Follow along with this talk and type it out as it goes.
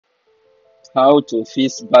How to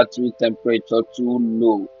fix battery temperature too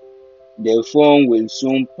low. The phone will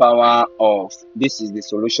soon power off. This is the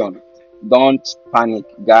solution. Don't panic,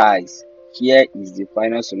 guys. Here is the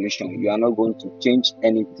final solution. You are not going to change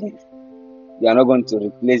anything. You are not going to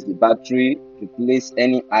replace the battery, replace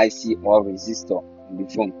any IC or resistor in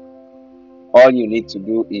the phone. All you need to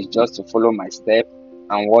do is just to follow my step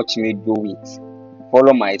and watch me do it.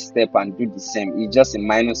 Follow my step and do the same. It's just a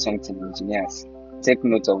minor something, engineers. Take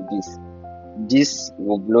note of this. This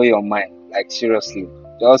will blow your mind, like seriously.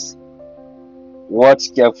 Just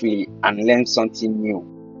watch carefully and learn something new.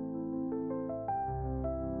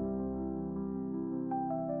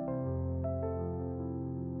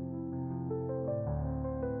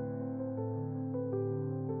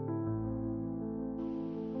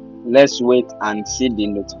 Let's wait and see the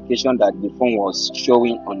notification that the phone was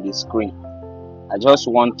showing on the screen. I just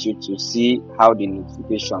want you to see how the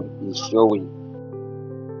notification is showing.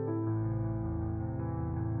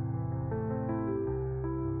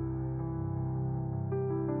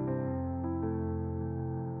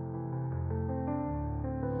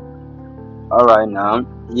 Alright, now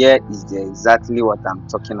here is exactly what I'm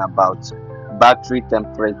talking about. Battery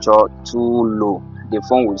temperature too low. The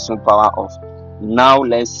phone will soon power off. Now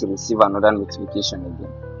let's receive another notification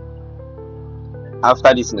again.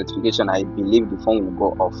 After this notification, I believe the phone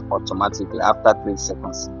will go off automatically after 3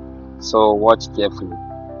 seconds. So watch carefully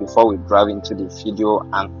before we drive into the video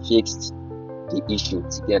and fix the issue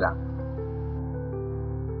together.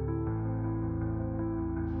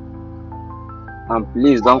 And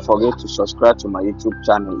please don't forget to subscribe to my YouTube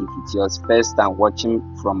channel. If it's your first time watching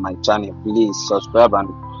from my channel, please subscribe and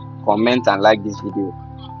comment and like this video.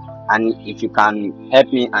 And if you can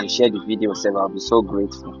help me and share the video, I'll be so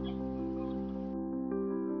grateful.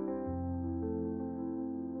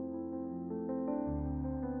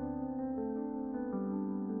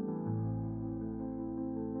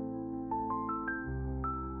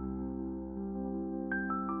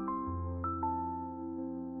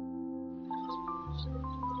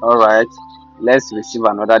 Alright, let's receive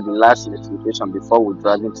the last notification before we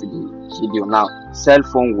drive into the video. Now, cell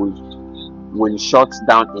phone will shut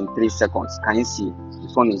down in 3 seconds. Can you see?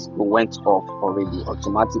 The phone went off already,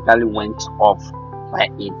 automatically went off by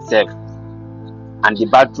itself. And the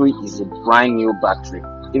battery is a brand new battery.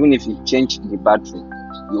 Even if you change the battery,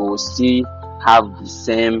 you will still have the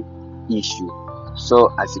same issue.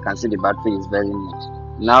 So as you can see, the battery is very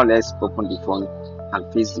new. Now let's open the phone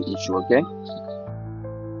and fix the issue, okay?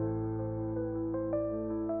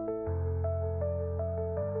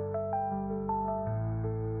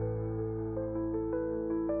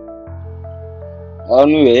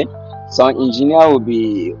 Anyway, some engineer will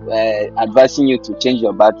be advising you to change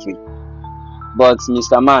your battery. But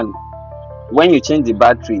Mr. Man, when you change the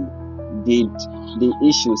battery, did the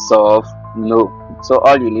issue solve? No. So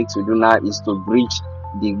all you need to do now is to bridge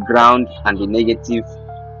the ground and the negative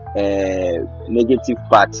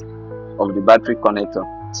part of the battery connector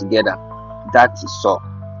together. That is all.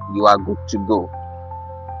 You are good to go.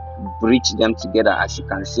 Bridge them together, as you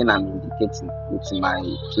can see. I'm indicating with my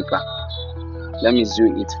clicker. Let me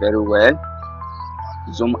zoom it very well.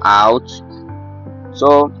 Zoom out.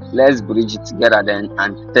 So let's bridge it together then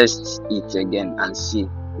and test it again and see.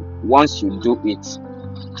 Once you do it,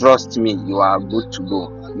 trust me, you are good to go.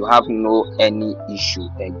 You have no any issue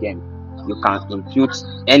again. You can input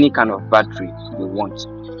any kind of battery you want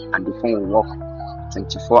and the phone will work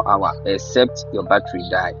 24 hours except your battery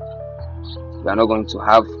die. You are not going to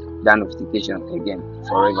have that notification again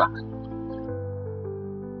forever.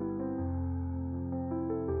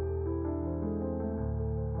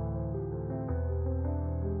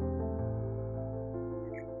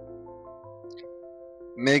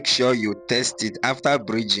 Make sure you test it after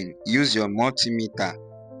bridging. Use your multimeter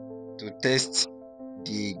to test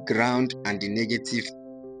the ground and the negative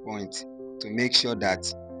point to make sure that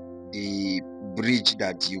the bridge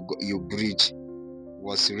that you bridge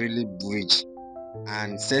was really bridged,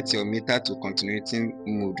 and set your meter to continuity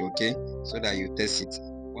mode, okay, so that you test it.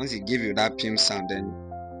 Once it gives you that pim sound, then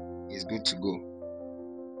it's good to go.